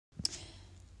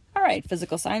All right,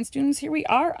 physical science students, here we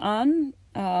are on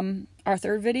our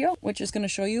third video, which is going to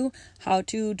show you how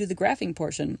to do the graphing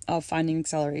portion of finding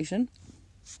acceleration.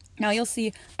 Now you'll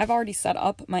see I've already set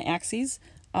up my axes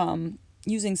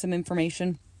using some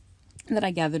information that I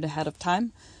gathered ahead of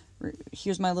time.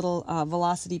 Here's my little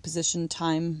velocity, position,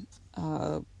 time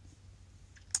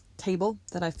table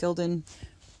that I filled in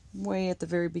way at the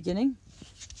very beginning.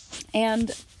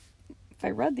 And if I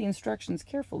read the instructions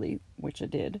carefully, which I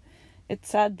did, it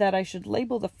said that I should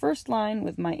label the first line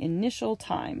with my initial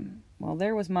time. Well,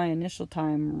 there was my initial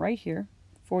time right here,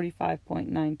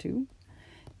 45.92.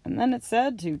 And then it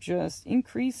said to just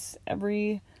increase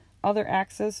every other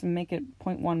axis and make it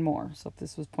 0.1 more. So if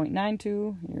this was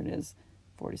 0.92, here it is,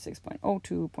 46.02,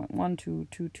 0.12,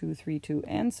 2232,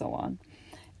 and so on.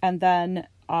 And then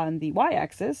on the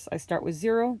y-axis, I start with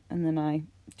 0, and then I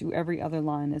do every other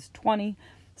line as 20,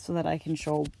 so that I can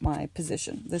show my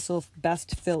position. This will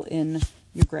best fill in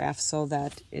your graph so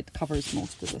that it covers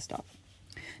most of the stuff.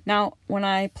 Now, when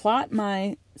I plot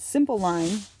my simple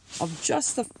line of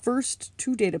just the first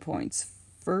two data points,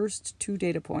 I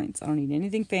don't need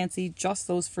anything fancy, just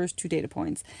those first two data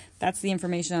points. That's the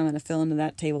information I'm going to fill into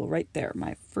that table right there,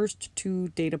 my first two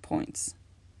data points.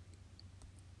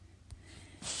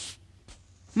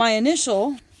 My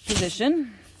initial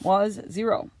position was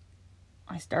 0.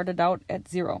 I started out at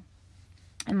 0.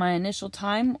 And my initial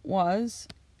time was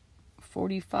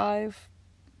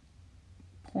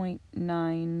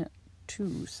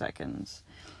 45.92 seconds.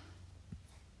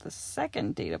 The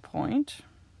second data point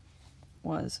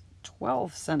was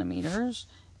 12 centimeters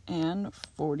and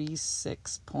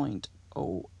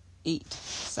 46.08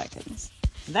 seconds.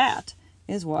 That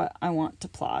is what I want to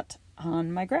plot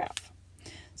on my graph.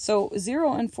 So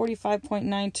 0 and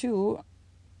 45.92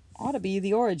 ought to be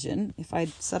the origin if I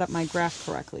set up my graph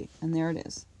correctly. And there it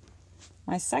is.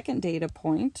 My second data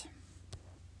point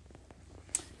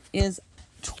is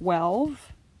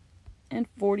 12 and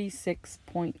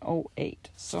 46.08.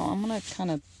 So I'm going to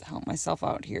kind of help myself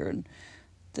out here. And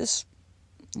this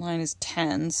line is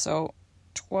 10, so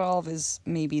 12 is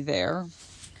maybe there.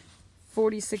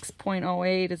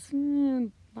 46.08 is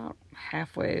about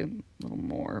halfway, a little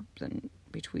more than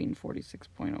between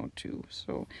 46.02.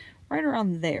 So right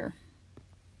around there,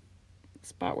 the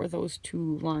spot where those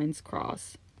two lines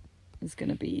cross is going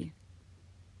to be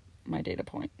my data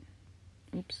point.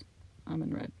 Oops, I'm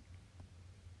in red.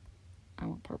 I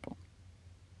want purple.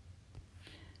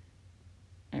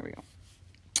 There we go.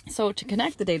 So to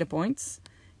connect the data points,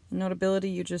 in Notability,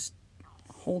 you just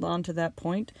hold on to that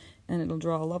point and it'll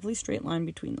draw a lovely straight line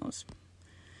between those.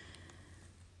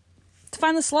 To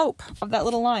find the slope of that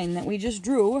little line that we just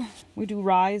drew, we do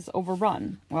rise over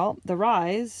run. Well, the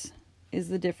rise is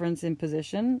the difference in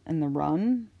position, and the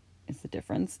run is the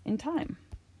difference in time.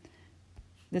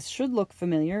 This should look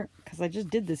familiar because I just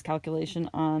did this calculation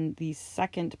on the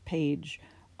second page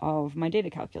of my data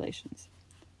calculations.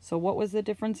 So what was the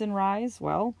difference in rise?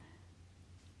 Well,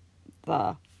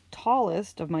 the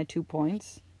tallest of my 2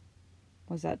 points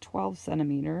was at 12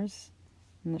 centimeters,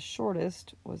 and the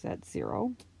shortest was at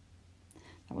 0.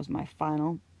 That was my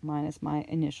final minus my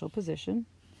initial position.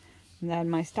 And then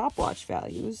my stopwatch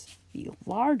values, the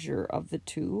larger of the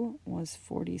two was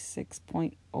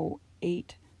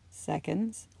 46.08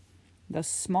 seconds. The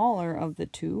smaller of the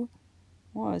two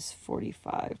was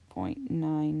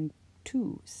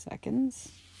 45.92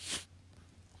 seconds.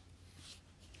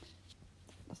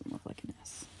 Doesn't look like an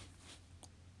S.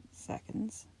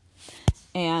 Seconds.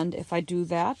 And if I do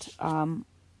that,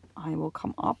 I will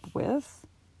come up with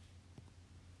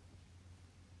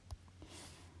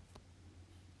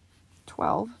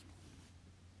 12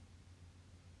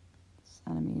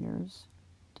 centimeters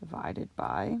divided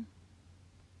by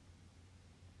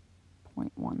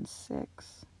 0.16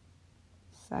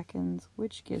 seconds,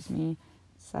 which gives me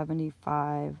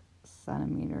 75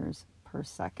 centimeters per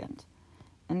second.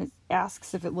 And it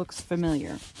asks if it looks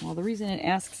familiar. Well, the reason it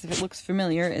asks if it looks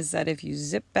familiar is that if you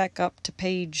zip back up to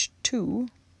page 2,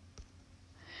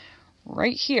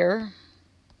 right here,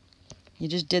 you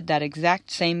just did that exact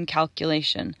same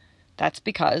calculation. That's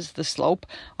because the slope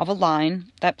of a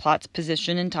line that plots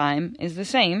position and time is the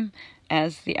same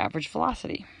as the average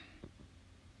velocity.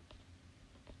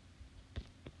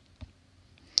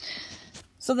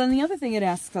 So then the other thing it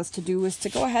asks us to do is to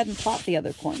go ahead and plot the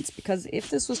other points, because if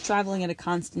this was traveling at a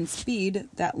constant speed,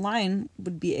 that line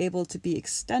would be able to be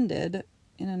extended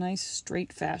in a nice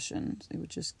straight fashion. So it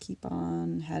would just keep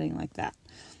on heading like that.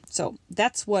 So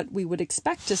that's what we would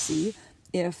expect to see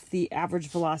if the average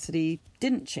velocity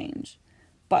didn't change.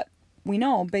 But we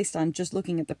know, based on just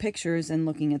looking at the pictures and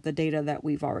looking at the data that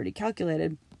we've already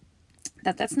calculated,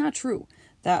 that that's not true.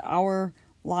 That our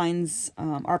lines,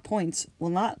 our points will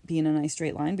not be in a nice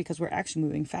straight line because we're actually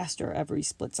moving faster every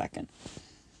split second.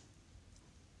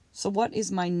 So what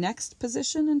is my next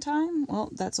position in time? Well,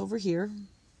 that's over here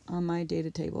on my data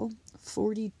table.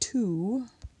 42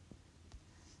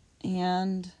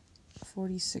 and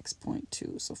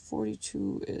 46.2. So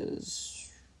 42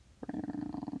 is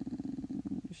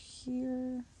around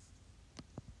here.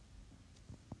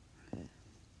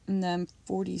 And then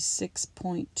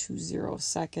 46.20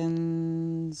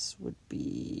 seconds would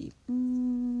be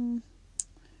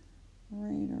right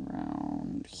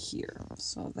around here.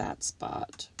 So that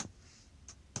spot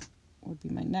would be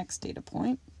my next data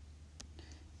point.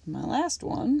 My last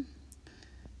one,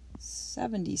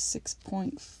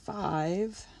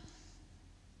 76.5.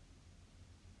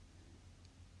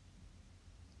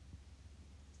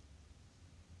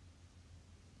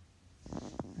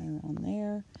 Right around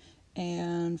there.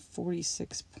 And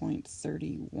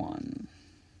 46.31.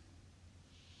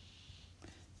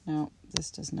 Now,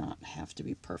 this does not have to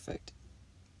be perfect,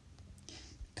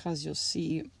 because you'll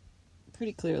see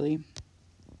pretty clearly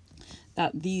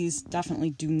that these definitely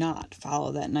do not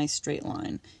follow that nice straight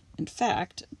line. In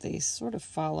fact, they sort of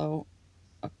follow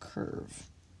a curve.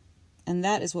 And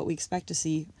that is what we expect to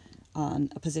see on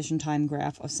a position time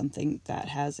graph of something that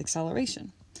has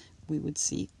acceleration. We would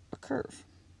see a curve.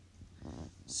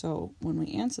 So when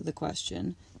we answer the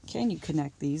question, can you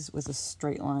connect these with a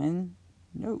straight line?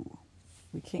 No,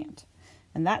 we can't.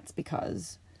 And that's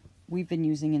because we've been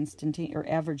using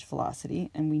average velocity,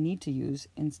 and we need to use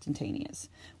instantaneous,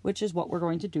 which is what we're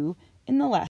going to do in the last